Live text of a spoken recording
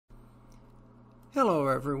Hello,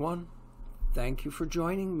 everyone. Thank you for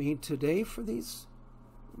joining me today for these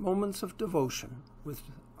moments of devotion with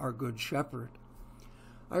our Good Shepherd.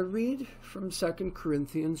 I read from 2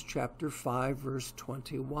 Corinthians chapter 5, verse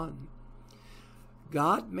 21.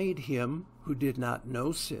 God made him who did not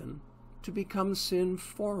know sin to become sin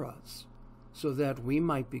for us, so that we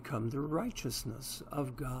might become the righteousness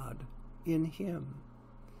of God in him.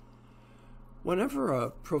 Whenever a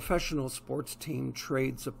professional sports team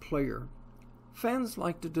trades a player, fans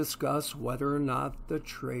like to discuss whether or not the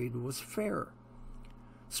trade was fair.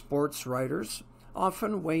 Sports writers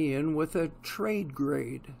often weigh in with a trade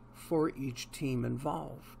grade for each team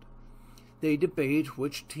involved. They debate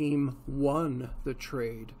which team won the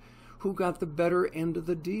trade, who got the better end of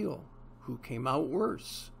the deal, who came out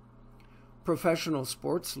worse. Professional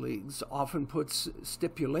sports leagues often put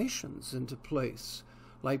stipulations into place,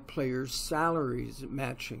 like players' salaries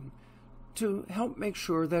matching, to help make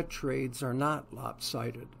sure that trades are not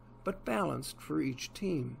lopsided, but balanced for each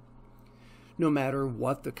team. No matter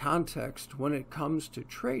what the context, when it comes to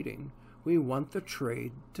trading, we want the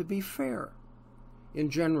trade to be fair. In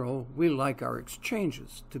general, we like our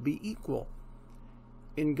exchanges to be equal.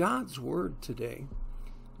 In God's Word today,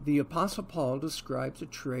 the Apostle Paul describes a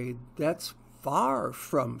trade that's far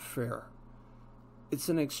from fair. It's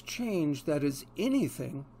an exchange that is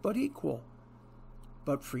anything but equal.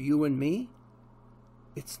 But for you and me,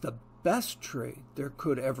 it's the best trade there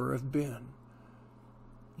could ever have been.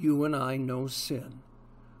 You and I know sin.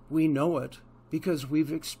 We know it because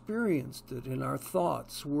we've experienced it in our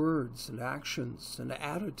thoughts, words, and actions and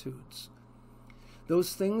attitudes.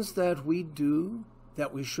 Those things that we do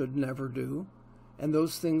that we should never do, and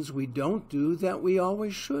those things we don't do that we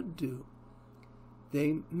always should do,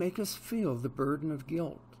 they make us feel the burden of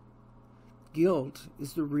guilt. Guilt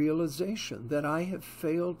is the realization that I have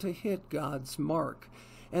failed to hit God's mark,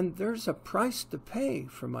 and there's a price to pay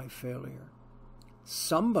for my failure.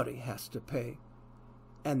 Somebody has to pay,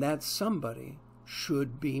 and that somebody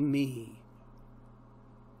should be me.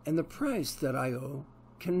 And the price that I owe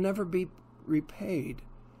can never be repaid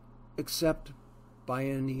except by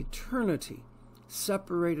an eternity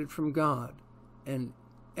separated from God and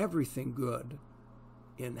everything good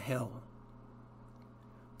in hell.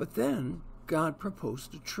 But then God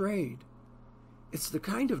proposed a trade. It's the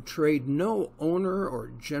kind of trade no owner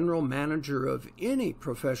or general manager of any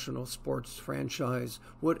professional sports franchise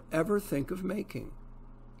would ever think of making.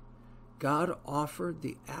 God offered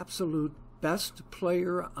the absolute best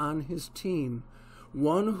player on his team,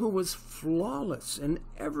 one who was flawless in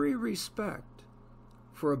every respect,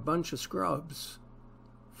 for a bunch of scrubs,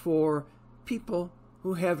 for people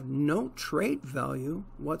who have no trade value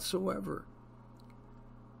whatsoever.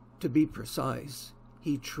 To be precise,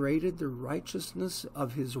 he traded the righteousness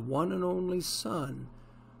of his one and only Son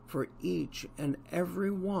for each and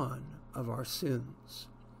every one of our sins.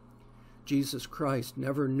 Jesus Christ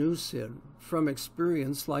never knew sin from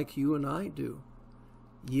experience like you and I do.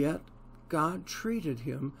 Yet God treated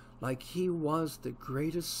him like he was the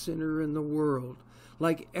greatest sinner in the world,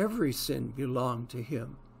 like every sin belonged to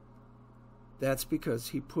him. That's because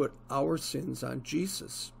he put our sins on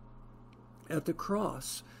Jesus at the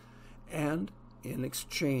cross, and in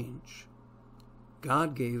exchange,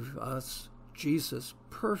 God gave us Jesus'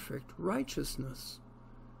 perfect righteousness.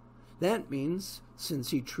 That means,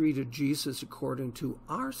 since he treated Jesus according to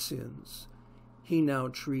our sins, he now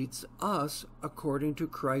treats us according to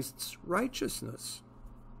Christ's righteousness.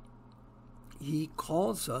 He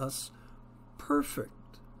calls us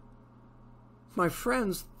perfect. My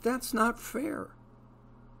friends, that's not fair.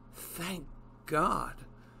 Thank God.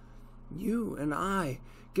 You and I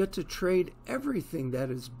get to trade everything that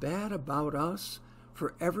is bad about us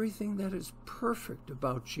for everything that is perfect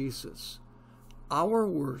about Jesus. Our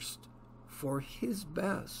worst for his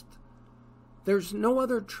best. There's no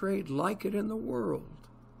other trade like it in the world.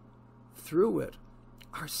 Through it,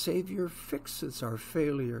 our Savior fixes our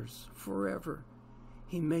failures forever.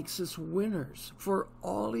 He makes us winners for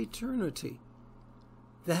all eternity.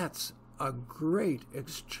 That's a great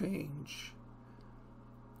exchange.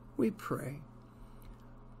 We pray.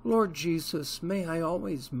 Lord Jesus, may I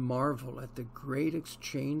always marvel at the great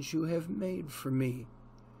exchange you have made for me.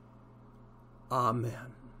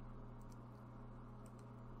 Amen.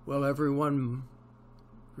 Well, everyone,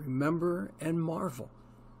 remember and marvel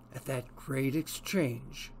at that great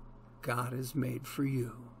exchange God has made for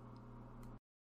you.